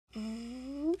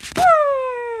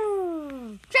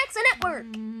Alexa Network.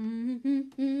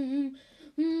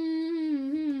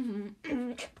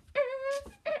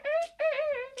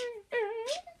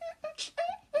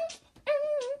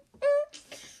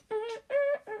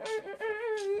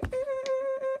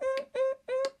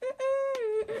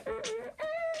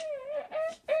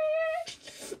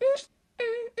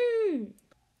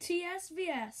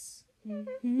 TSVS.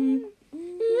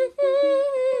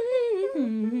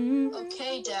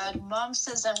 Okay, Dad. Mom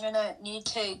says I'm gonna need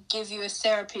to give you a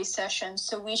therapy session,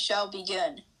 so we shall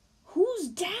begin. Who's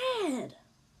Dad?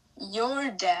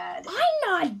 Your dad. I'm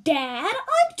not Dad.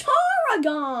 I'm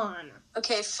Tarragon.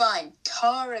 Okay, fine.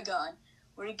 Tarragon.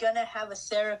 We're gonna have a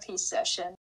therapy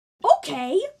session.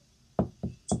 Okay.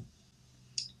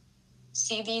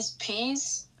 See these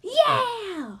peas?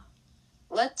 Yeah.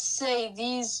 Let's say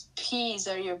these peas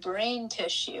are your brain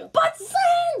tissue. But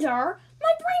Xander,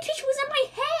 my brain tissue is in my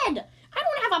head. I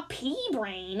don't have a pea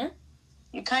brain.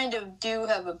 You kind of do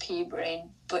have a pea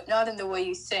brain, but not in the way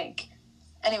you think.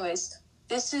 Anyways,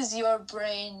 this is your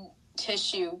brain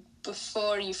tissue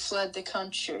before you fled the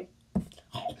country.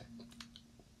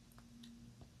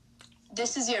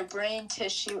 This is your brain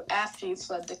tissue after you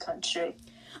fled the country.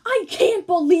 I can't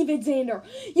believe it, Xander.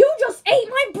 You just ate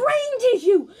my brain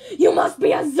tissue. You must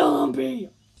be a zombie.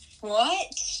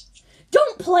 What?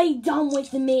 Don't play dumb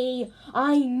with me.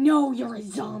 I know you're a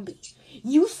zombie.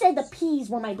 You said the peas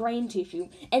were my brain tissue,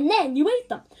 and then you ate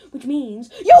them, which means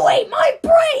you ate my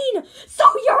brain, so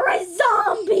you're a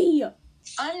zombie.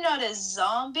 I'm not a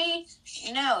zombie.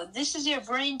 No, this is your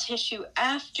brain tissue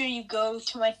after you go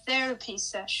to my therapy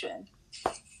session.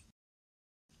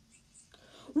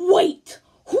 Wait,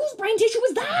 whose brain tissue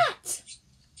is that?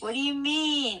 What do you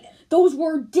mean? Those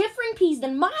were different peas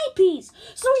than my peas,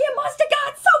 so you must have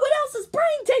got someone else's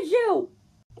brain tissue.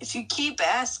 If you keep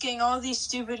asking all these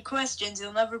stupid questions,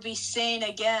 you'll never be sane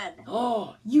again.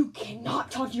 Oh, you cannot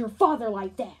talk to your father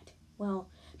like that. Well,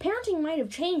 parenting might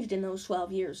have changed in those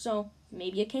 12 years, so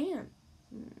maybe you can.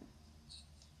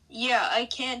 Yeah, I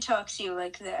can't talk to you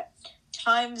like that.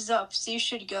 Time's up, so you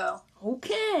should go.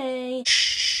 Okay.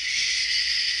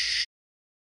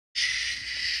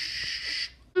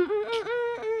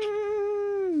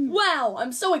 Wow,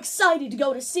 I'm so excited to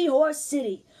go to Seahorse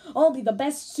City. I'll be the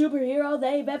best superhero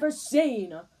they've ever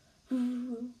seen.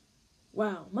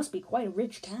 Wow, must be quite a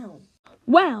rich town.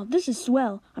 Wow, this is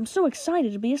swell. I'm so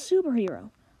excited to be a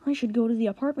superhero. I should go to the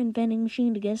apartment vending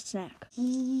machine to get a snack.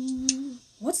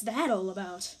 What's that all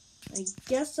about? I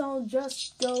guess I'll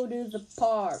just go to the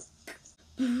park.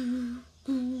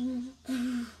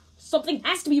 Something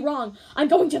has to be wrong. I'm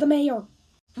going to the mayor.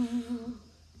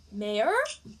 Mayor?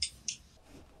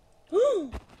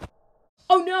 Oh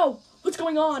no! What's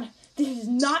going on? This is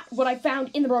not what I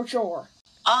found in the brochure.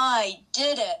 I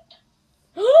did it.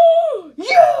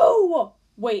 You!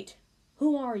 Wait,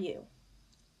 who are you?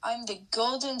 I'm the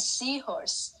golden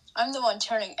seahorse. I'm the one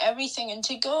turning everything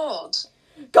into gold.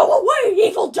 Go away,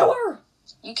 evildoer!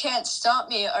 You can't stop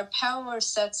me. Our power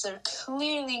sets are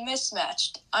clearly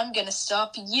mismatched. I'm gonna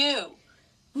stop you.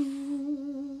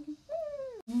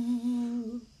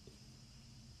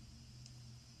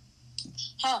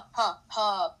 Ha, ha,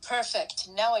 ha. Perfect.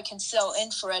 Now I can sell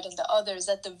Infrared and the others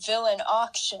at the villain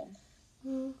auction.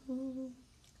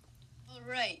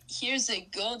 Alright, here's a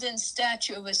golden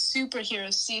statue of a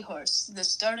superhero seahorse. The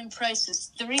starting price is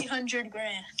 300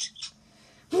 grand.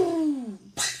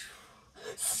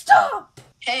 Stop!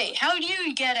 Hey, how do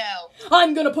you get out?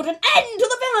 I'm gonna put an end to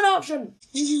the villain auction!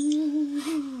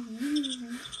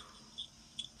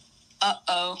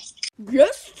 Uh-oh.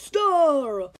 Guest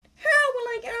star! How will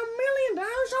I get $1 million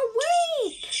a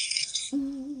week?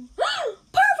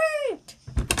 Perfect!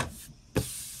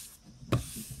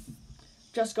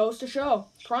 Just goes to show,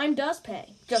 crime does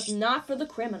pay, just not for the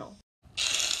criminal.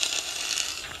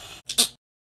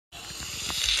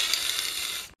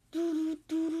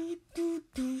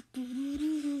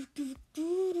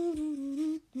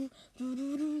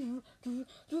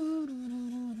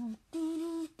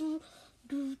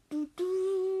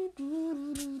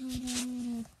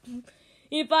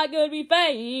 If I could be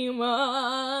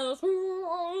famous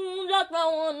just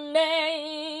for one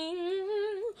day,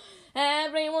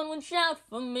 everyone would shout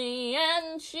for me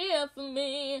and cheer for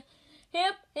me.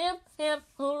 Hip, hip, hip,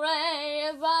 hooray.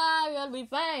 If I could be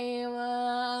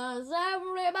famous,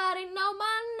 everybody know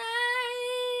my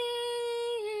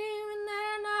name, and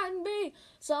then I'd be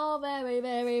so very,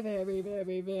 very, very,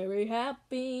 very, very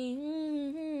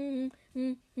happy.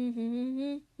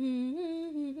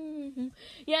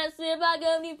 Yes, if I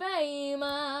could be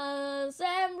famous,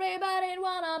 everybody'd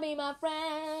wanna be my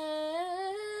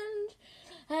friend.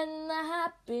 And the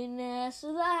happiness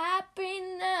would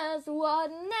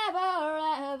never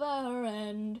end. never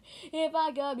end. If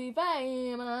I could be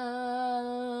famous,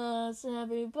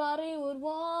 everybody would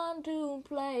want to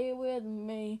play with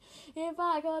me. If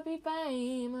I could be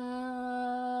famous,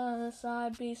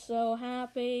 I'd be so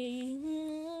happy.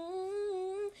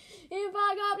 If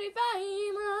I could be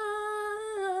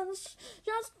famous,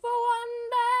 just for one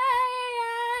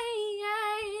day,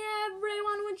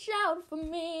 everyone would shout for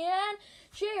me and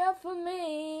cheer for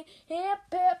me. Hip,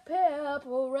 hip, hip,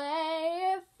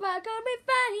 hooray. If I could be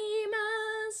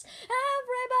famous,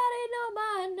 everybody know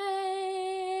my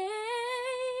name.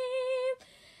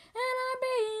 And I'd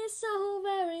be so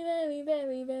very, very,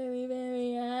 very, very,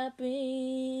 very happy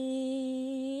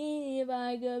if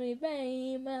I could be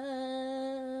famous.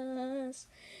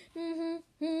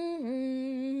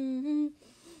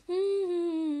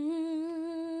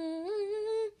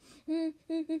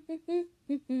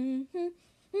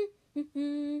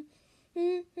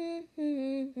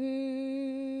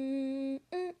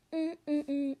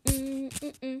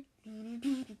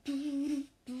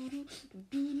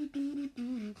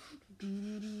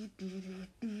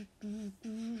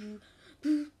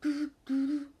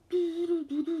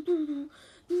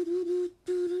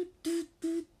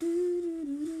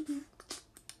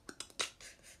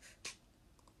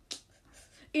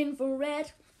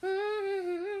 Infrared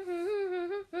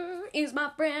is my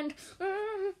friend.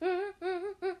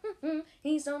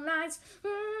 He's so nice.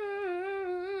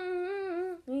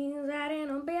 He's adding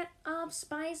a bit of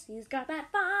spice. He's got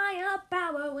that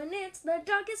firepower when it's the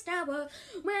darkest hour.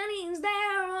 When he's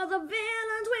there, all the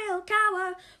villains will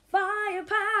cower.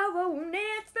 Firepower when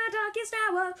it's the darkest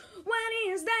hour. When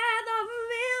he's there, the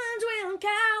villains will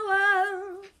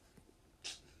cower.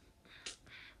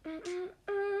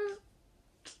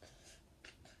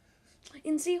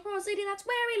 In Seahorse City, that's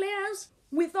where he lives.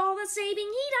 With all the saving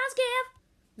he does give,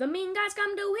 the mean guys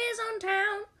come to his own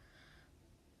town.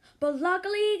 But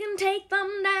luckily he can take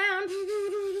them down.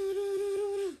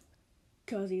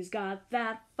 'Cause he's got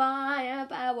that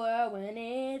firepower when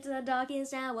it's the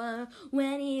darkest hour.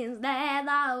 When he's there,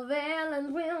 the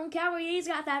villains will cower. He's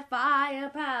got that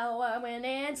firepower when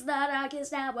it's the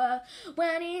darkest hour.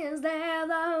 When he's there,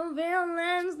 the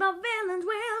villains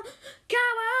will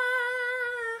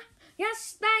cower.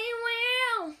 Yes, they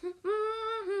will.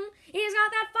 He's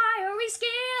got that fiery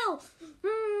skill.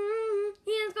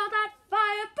 He's got that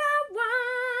firepower.